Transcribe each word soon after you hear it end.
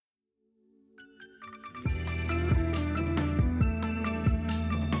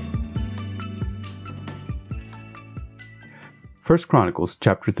First Chronicles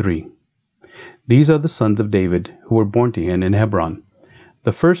chapter 3. These are the sons of David who were born to him in Hebron.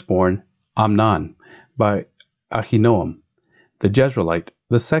 The firstborn, Amnon, by Ahinoam the Jezreelite.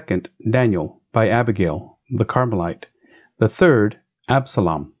 The second, Daniel, by Abigail the Carmelite. The third,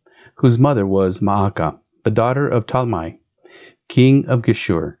 Absalom, whose mother was Maacah, the daughter of Talmai, king of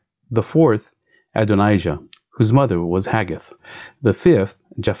Geshur. The fourth, Adonijah, whose mother was Haggith. The fifth,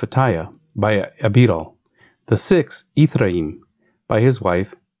 Jephthah, by Abirol. The sixth, Ephraim, by his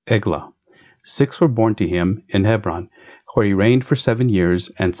wife Eglah. 6 were born to him in Hebron, where he reigned for 7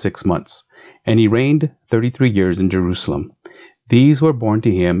 years and 6 months. And he reigned 33 years in Jerusalem. These were born to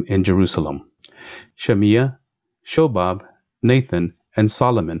him in Jerusalem: Shemiah, Shobab, Nathan, and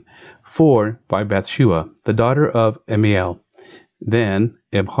Solomon, 4 by Bathshua, the daughter of Amiel. Then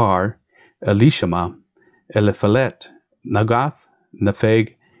Ebhar, Elishama, Eliphelet, Nagath,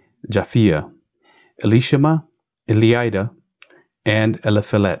 Nepheg, Japhia, Elishama, Eliada, and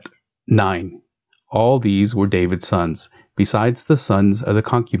Eliphelet, 9. All these were David's sons, besides the sons of the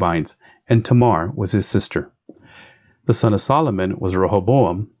concubines, and Tamar was his sister. The son of Solomon was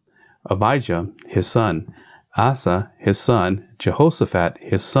Rehoboam, Abijah his son, Asa his son, Jehoshaphat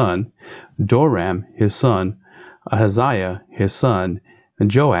his son, Joram his son, Ahaziah his son,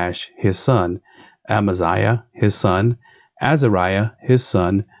 Joash his son, Amaziah his son, Azariah his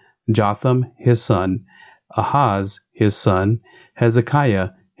son, Jotham his son, Ahaz his son, Hezekiah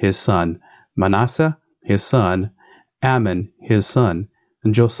his son, Manasseh his son, Ammon his son,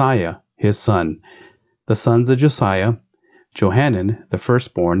 and Josiah his son. The sons of Josiah: Johanan the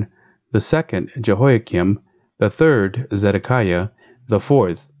firstborn, the second Jehoiakim, the third Zedekiah, the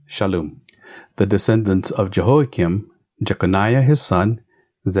fourth Shallum. The descendants of Jehoiakim: Jeconiah his son,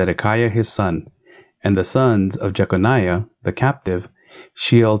 Zedekiah his son. And the sons of Jeconiah the captive: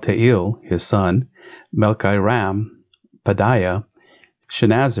 Shealtiel his son, Melchiram, Pedaiah,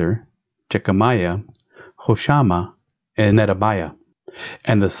 Shenazar, Jechemiah, Hoshama, and Nedabiah.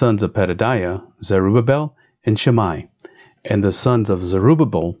 And the sons of Pedaiah: Zerubbabel and Shimei. And the sons of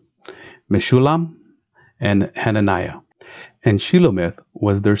Zerubbabel: Meshullam and Hananiah. And Shelomith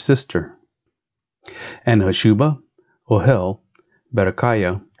was their sister. And Hashubah, Ohel,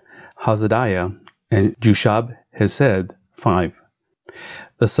 Berechiah, Hazadiah, and Jushab Hesed, 5.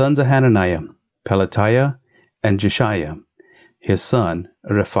 The sons of Hananiah: Pelatiah and Jeshiah. His son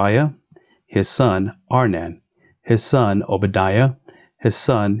Rephaiah, his son Arnan, his son Obadiah, his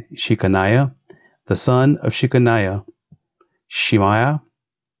son Shechaniah, the son of Shechaniah Shemaiah,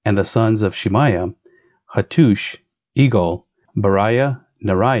 and the sons of Shemaiah: Hattush, Egal, Bariah,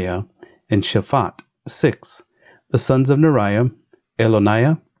 Neriah, and Shaphat, 6. The sons of Neriah: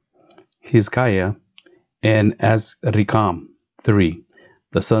 Eloniah, Hizkiah, and Azrikam, 3.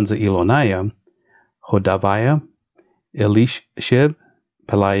 The sons of Eloniah: Hodaviah, Elishib,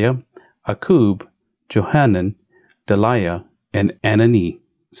 Peliah, Akub, Johanan, Deliah, and Anani,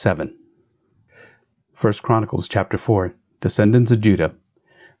 7. First Chronicles chapter 4. Descendants of Judah.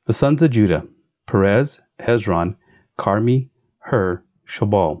 The sons of Judah: Perez, Hezron, Carmi, Hur,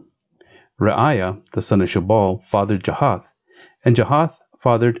 Shobal. Reiah, the son of Shobal, fathered Jahath, and Jahath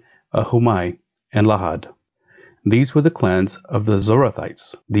fathered Ahumai and Lahad. These were the clans of the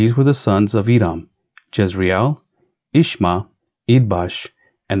Zorathites. These were the sons of Edom: Jezreel, Ishma, Idbash,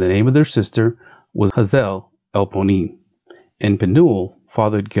 and the name of their sister was Hazel Elponine. And Penuel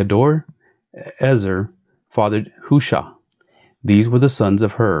fathered Gedor. Ezer fathered Husha. These were the sons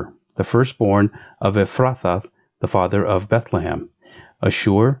of Hur, the firstborn of Ephrathah, the father of Bethlehem.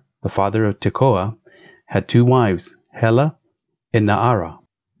 Ashur, the father of Tekoa, had 2 wives, Helah and Naarah.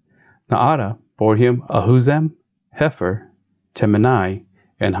 Naarah bore him Ahuzam, Hefer, Temenai,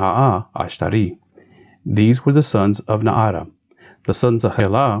 and Ashtari. These were the sons of Naarah. The sons of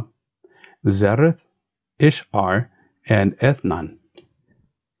Helah: Zereth, Ishar, and Ethnan.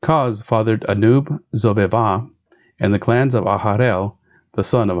 Kaz fathered Anub, Zobevah, and the clans of Aharel, the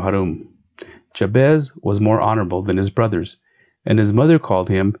son of Harum. Jabez was more honorable than his brothers, and his mother called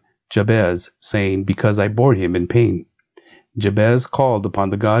him Jabez, saying, because I bore him in pain. Jabez called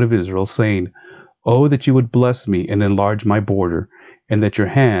upon the God of Israel, saying, Oh, that you would bless me and enlarge my border, and that your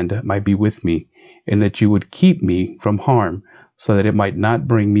hand might be with me, and that you would keep me from harm, so that it might not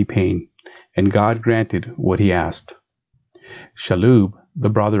bring me pain. And God granted what he asked. Shallub, the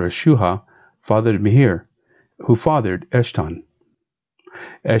brother of Shuha, fathered Mehir, who fathered Eshton.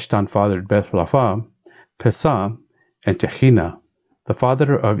 Eshton fathered Bethlapha, Pesah, and Techina, the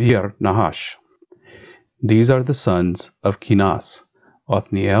father of Ir Nahash. These are the sons of Kenas: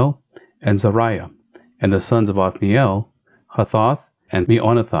 Othniel and Zariah. And the sons of Othniel: Hathoth and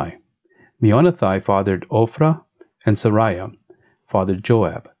Meonothai. Meonothai fathered Ophrah and Sariah. fathered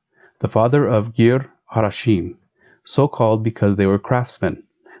Joab, the father of Gir Harashim, so called because they were craftsmen.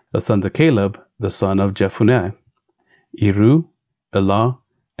 The sons of Caleb, the son of Jephunneh, Eru, Elah,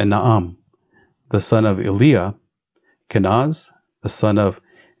 and Naam. The son of Eliah, Kenaz, the son of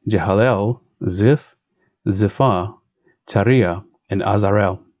Jehalel, Ziph, Ziphah, Tariah, and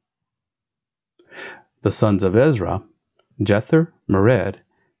Azarel. The sons of Ezra, Jether, Mered,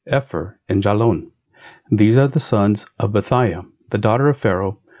 Epher, and Jalon. These are the sons of Bethiah, the daughter of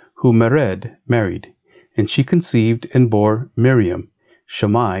Pharaoh, whom Mered married, and she conceived and bore Miriam,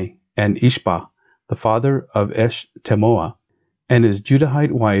 Shammai, and Ishbah, the father of Eshtemoa, and his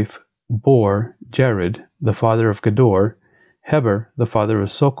Judahite wife bore Jared, the father of Gedor, Heber, the father of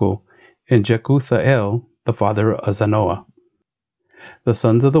Soko, and Jekuthael, the father of Zanoah. The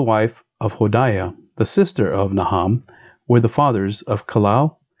sons of the wife of Hodiah, the sister of Naham, were the fathers of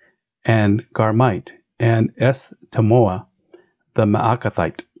Kalal and Garmite, and Eshtemoa, the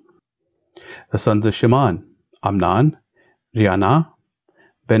Maakathite. The sons of Shimon, Amnon, Rianah,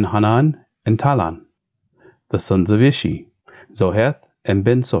 Ben-Hanan, and Talan. The sons of Ishi, Zoheth and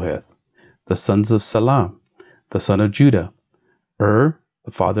Ben-Soheth. The sons of Salam, the son of Judah, the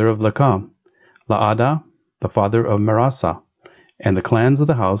father of Lakam, Laadah, the father of Merassah, and the clans of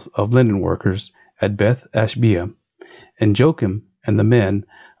the house of linen workers at Beth Ashbea, and Joachim, and the men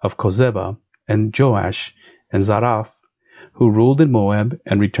of Kozeba, and Joash, and Zaraph, who ruled in Moab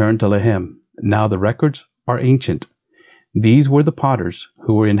and returned to Lehem. Now the records are ancient. These were the potters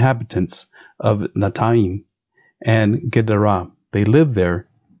who were inhabitants of Nataim and Gedera. They lived there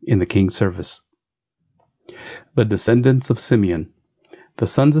in the king's service. The descendants of Simeon. The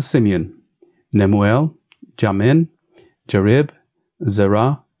sons of Simeon, Nemuel, Jamin, Jarib,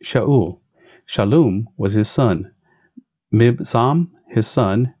 Zerah, Shaul. Shallum was his son, Mibsam his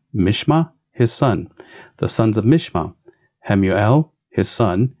son, Mishma his son. The sons of Mishma, Hamuel his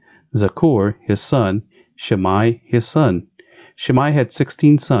son, Zakur his son, Shimei his son. Shimei had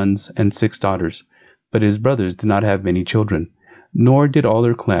 16 sons and 6 daughters, but his brothers did not have many children, nor did all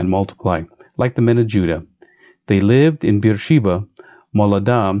their clan multiply, like the men of Judah. They lived in Beersheba,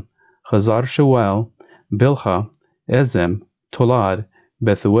 Moladam, Hazar Shual, Bilhah, Ezem, Tolad,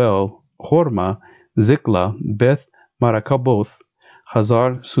 Bethuel, Horma, Ziklah, Beth Marakaboth,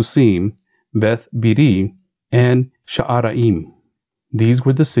 Hazar Susim, Beth Biri, and Sha'araim. These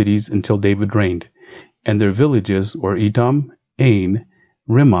were the cities until David reigned, and their villages were Edom, Ain,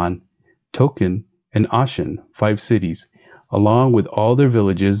 Rimmon, Token, and Ashan, 5 cities, along with all their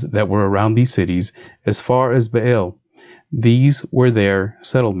villages that were around these cities, as far as Baal. These were their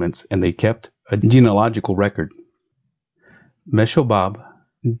settlements, and they kept a genealogical record. Meshobab,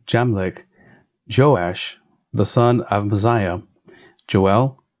 Jamlech, Joash, the son of Mosiah,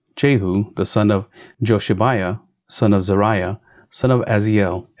 Joel, Jehu, the son of Joshibiah, son of Zariah, son of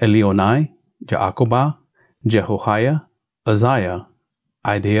Aziel, Elionai, Jaakobah, Jehoiah, Uzziah,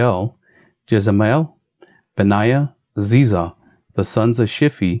 Ideal, Jezamel, Benaiah, Ziza, the sons of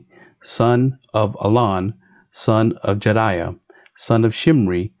Shiphi, son of Alon, son of Jediah, son of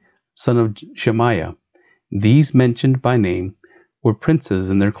Shimri, son of Shemaiah. These mentioned by name were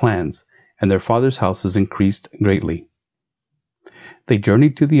princes in their clans, and their fathers' houses increased greatly. They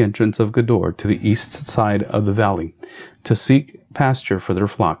journeyed to the entrance of Gedor to the east side of the valley, to seek pasture for their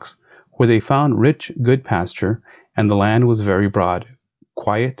flocks, where they found rich, good pasture, and the land was very broad,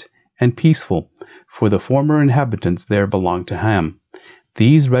 quiet, and peaceful, for the former inhabitants there belonged to Ham.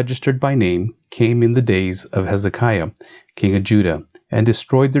 These, registered by name, came in the days of Hezekiah, king of Judah, and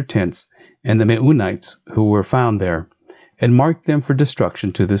destroyed their tents, and the Meunites who were found there, and marked them for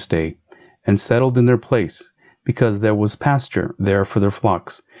destruction to this day, and settled in their place, because there was pasture there for their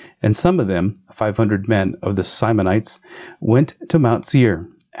flocks. And some of them, 500 men of the Simonites, went to Mount Seir,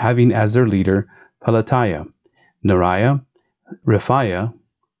 having as their leader Pelatiah, Neriah, Rephaiah,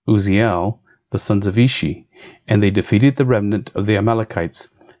 Uzziel, the sons of Ishi, and they defeated the remnant of the Amalekites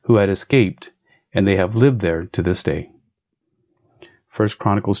who had escaped, and they have lived there to this day. 1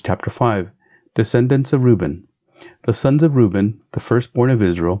 Chronicles chapter 5. Descendants of Reuben. The sons of Reuben, the firstborn of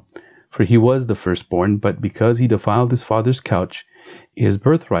Israel, for he was the firstborn, but because he defiled his father's couch, his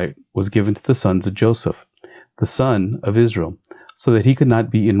birthright was given to the sons of Joseph, the son of Israel, so that he could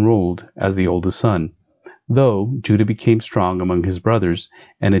not be enrolled as the oldest son. Though Judah became strong among his brothers,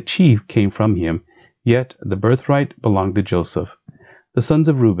 and a chief came from him, yet the birthright belonged to Joseph. The sons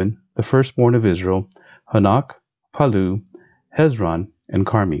of Reuben, the firstborn of Israel, Hanok, Palu, Hezron, and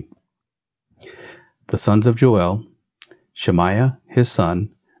Carmi. The sons of Joel, Shemaiah his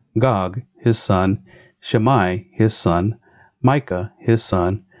son, Gog his son, Shemai his son, Micah his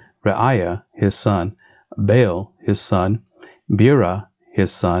son, Reiah his son, Baal his son, Bera,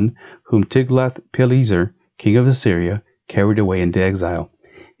 his son, whom Tiglath-Pileser, king of Assyria, carried away into exile.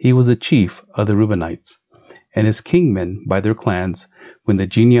 He was a chief of the Reubenites, and his kingmen by their clans. When the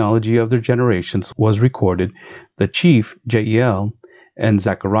genealogy of their generations was recorded, the chief Jeiel, and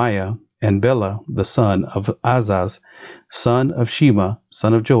Zechariah, and Bela, the son of Azaz, son of Shema,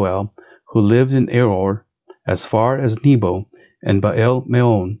 son of Joel, who lived in Eror, as far as Nebo, and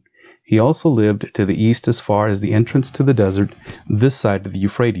Baal-Meon. He also lived to the east as far as the entrance to the desert, this side of the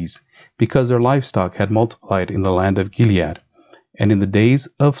Euphrates, because their livestock had multiplied in the land of Gilead. And in the days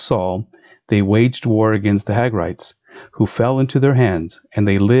of Saul they waged war against the Hagrites, who fell into their hands, and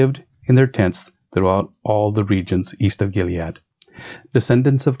they lived in their tents throughout all the regions east of Gilead.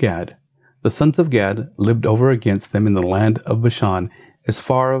 Descendants of Gad. The sons of Gad lived over against them in the land of Bashan, as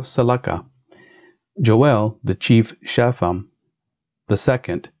far as Salakah. Joel, the chief Shapham, the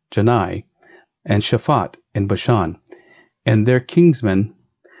second, Janai, and Shaphat in Bashan, and their kingsmen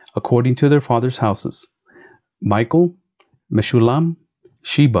according to their fathers' houses, Michael, Meshulam,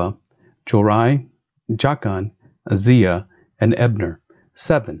 Sheba, Jorai, Jachan, Azziah, and Ebner,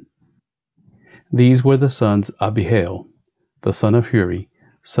 7. These were the sons of Abihail, the son of Huri,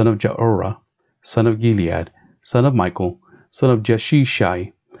 son of Jaorah, son of Gilead, son of Michael, son of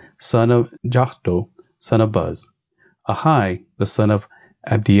Jeshishai, son of Jachdo, son of Buz. Ahai, the son of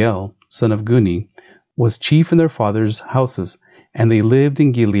Abdiel, son of Guni, was chief in their fathers' houses, and they lived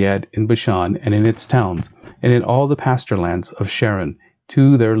in Gilead, in Bashan, and in its towns, and in all the pasture lands of Sharon,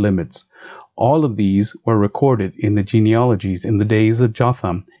 to their limits. All of these were recorded in the genealogies in the days of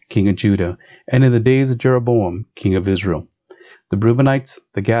Jotham, king of Judah, and in the days of Jeroboam, king of Israel. The Reubenites,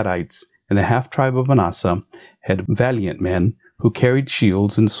 the Gadites, and the half-tribe of Manasseh had valiant men who carried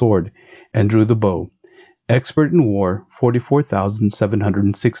shields and sword, and drew the bow. Expert in war,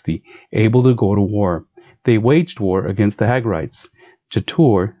 44,760, able to go to war. They waged war against the Hagrites,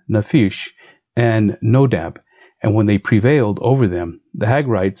 Jetur, Naphish, and Nodab, and when they prevailed over them, the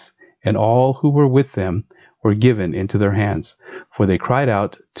Hagrites and all who were with them were given into their hands, for they cried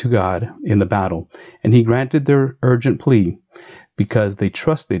out to God in the battle, and he granted their urgent plea, because they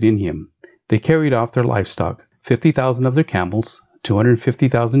trusted in him. They carried off their livestock, 50,000 of their camels,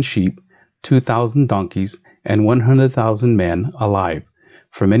 250,000 sheep, 2,000 donkeys, and 100,000 men alive.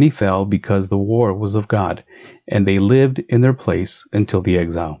 For many fell because the war was of God, and they lived in their place until the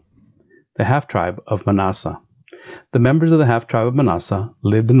exile. The half-tribe of Manasseh. The members of the half-tribe of Manasseh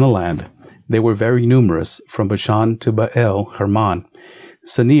lived in the land. They were very numerous, from Bashan to Baal-Hermon,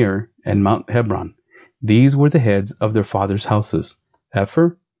 Senir, and Mount Hebron. These were the heads of their fathers' houses: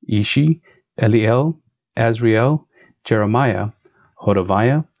 Epher, Ishi, Eliel, Azriel, Jeremiah,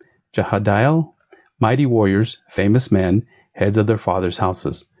 Hodaviah, Jahadiel, mighty warriors, famous men, heads of their fathers'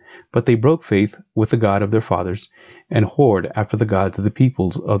 houses. But they broke faith with the God of their fathers, and whored after the gods of the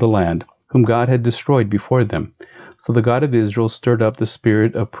peoples of the land, whom God had destroyed before them. So the God of Israel stirred up the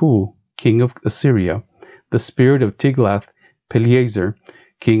spirit of Pul, king of Assyria, the spirit of Tiglath-Pileser,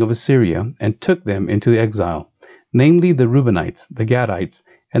 king of Assyria, and took them into exile, namely the Reubenites, the Gadites,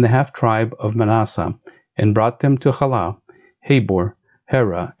 and the half-tribe of Manasseh, and brought them to Halah, Habor,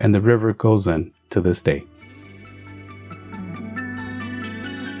 Hera, and the river Gozan to this day.